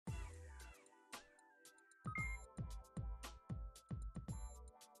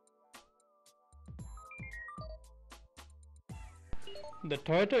The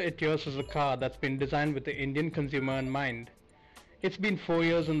Toyota Etios is a car that's been designed with the Indian consumer in mind. It's been 4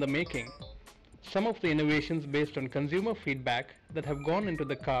 years in the making. Some of the innovations based on consumer feedback that have gone into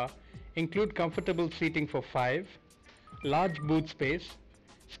the car include comfortable seating for 5, large boot space,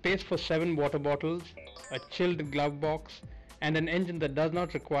 space for 7 water bottles, a chilled glove box, and an engine that does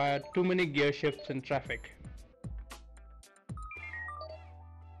not require too many gear shifts in traffic.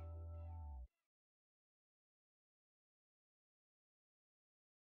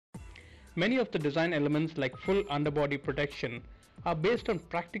 Many of the design elements like full underbody protection are based on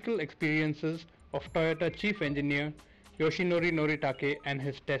practical experiences of Toyota chief engineer Yoshinori Noritake and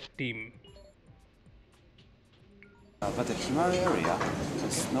his test team. But the Himalaya area,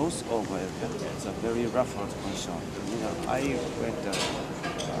 the snows over area, is a very rough road condition. I went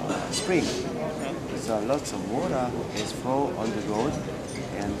spring. There's lots of water is flow on the road,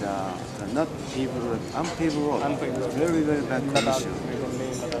 and the not unpaved road. It's very bad condition.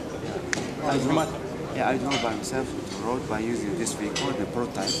 I drove by myself to the road by using this vehicle, the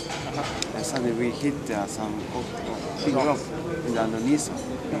prototype. And suddenly we hit some big rock in the underneath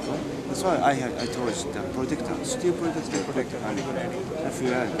vehicle. That's why I told the protector, steel protector, and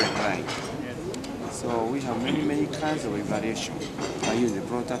fuel line. So we have many kinds of evaluation by using the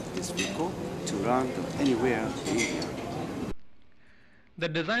prototype of this vehicle to run to anywhere in India. The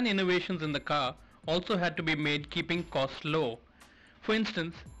design innovations in the car also had to be made keeping costs low. For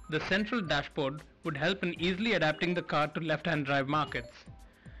instance, the central dashboard would help in easily adapting the car to left-hand drive markets.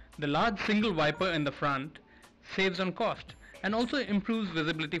 The large single wiper in the front saves on cost and also improves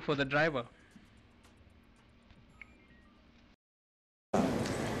visibility for the driver. We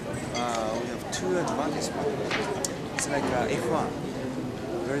have two advantages. It's like F1,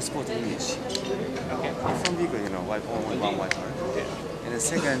 very sport image. Okay. F1 vehicle, only one wiper. And the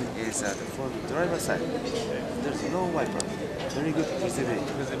second is for the driver side, there's no wiper. Very good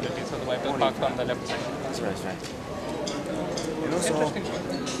visibility. So the wiper parked on the left side. That's right. And also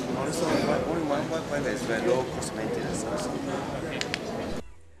only one wiper is very low cost maintenance also.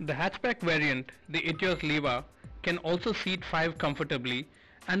 The hatchback variant, the Etios Leva, can also seat 5 comfortably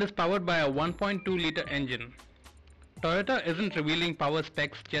and is powered by a 1.2 litre engine. Toyota isn't revealing power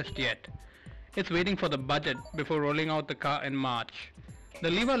specs just yet. It's waiting for the budget before rolling out the car in March.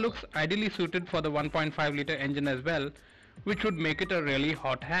 The Leva looks ideally suited for the 1.5 litre engine as well, which would make it a really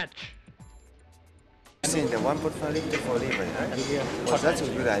hot hatch. Seeing the 1.5 litre for Leva, right? Well, that's a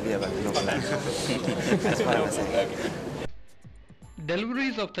good idea, but no plan. That's what I was saying.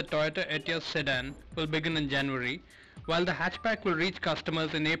 Deliveries of the Toyota Etios sedan will begin in January, while the hatchback will reach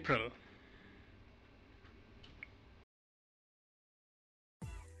customers in April.